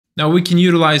Now we can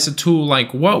utilize a tool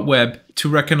like Whatweb to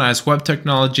recognize web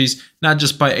technologies, not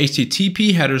just by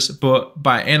HTTP headers, but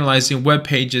by analyzing web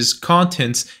pages,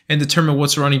 contents, and determine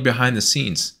what's running behind the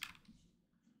scenes.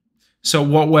 So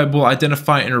Whatweb will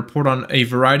identify and report on a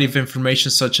variety of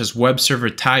information such as web server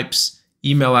types,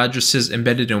 email addresses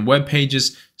embedded in web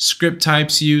pages, script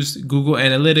types used, Google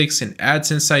Analytics and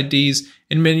AdSense IDs,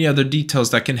 and many other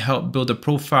details that can help build a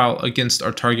profile against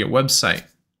our target website.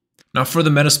 Now for the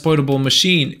Metasploitable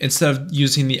machine, instead of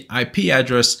using the IP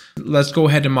address, let's go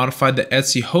ahead and modify the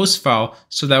Etsy host file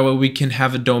so that way we can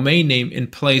have a domain name in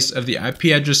place of the IP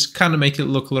address, kind of make it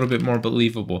look a little bit more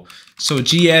believable. So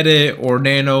gedit or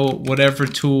nano, whatever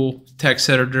tool, text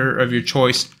editor of your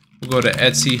choice, we'll go to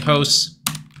Etsy hosts.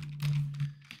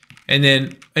 And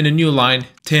then in a new line,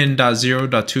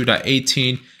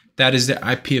 10.0.2.18, that is the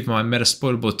IP of my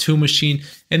Metasploitable 2 machine.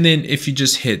 And then if you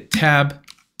just hit tab,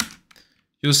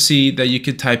 you'll see that you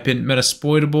can type in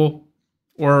Metasploitable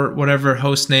or whatever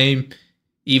host name,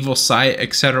 evil site,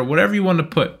 etc., whatever you want to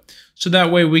put. So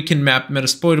that way we can map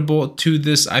Metasploitable to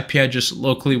this IP address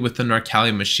locally within our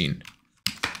Kali machine.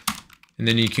 And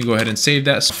then you can go ahead and save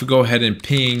that. So if we go ahead and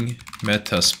ping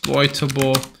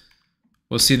Metasploitable,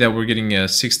 we'll see that we're getting a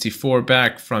 64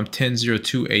 back from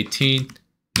 10.02.18.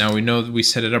 Now we know that we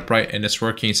set it up right and it's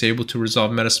working. It's able to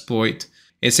resolve Metasploit.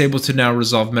 It's able to now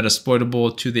resolve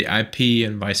Metasploitable to the IP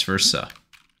and vice versa.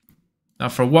 Now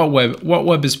for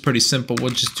Whatweb is pretty simple. We'll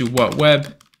just do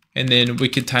Whatweb and then we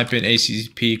could type in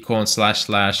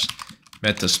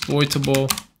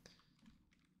http://Metasploitable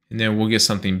and then we'll get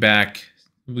something back.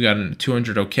 We got a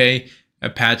 200 OK,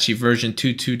 Apache version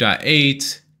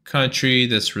 2.2.8, country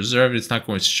that's reserved. It's not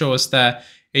going to show us that.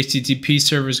 HTTP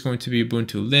server is going to be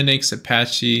Ubuntu Linux,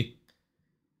 Apache.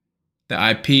 The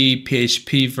IP,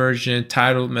 PHP version,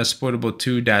 title, Metasploitable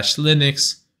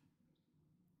 2-Linux,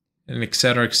 and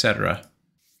etc, etc.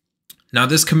 Now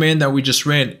this command that we just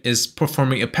ran is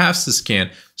performing a path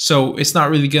scan, so it's not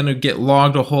really going to get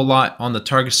logged a whole lot on the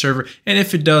target server, and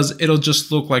if it does, it'll just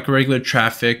look like regular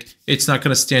traffic. It's not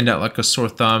going to stand out like a sore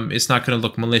thumb. It's not going to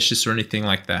look malicious or anything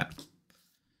like that.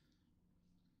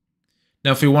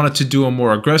 Now if we wanted to do a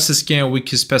more aggressive scan, we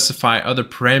can specify other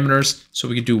parameters, so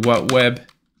we can do Whatweb.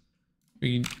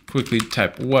 We can quickly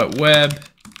type Whatweb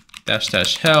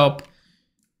 --help.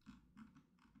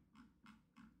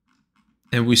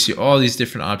 And we see all these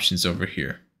different options over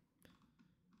here.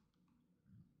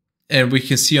 And we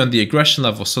can see on the aggression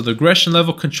level. So the aggression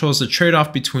level controls the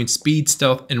trade-off between speed,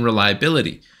 stealth, and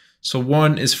reliability. So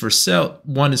 1 is for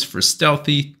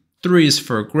stealthy, 3 is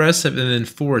for aggressive, and then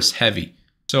 4 is heavy.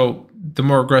 So the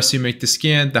more aggressive you make the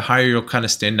scan, the higher you'll kind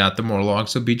of stand out, the more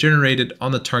logs will be generated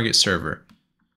on the target server.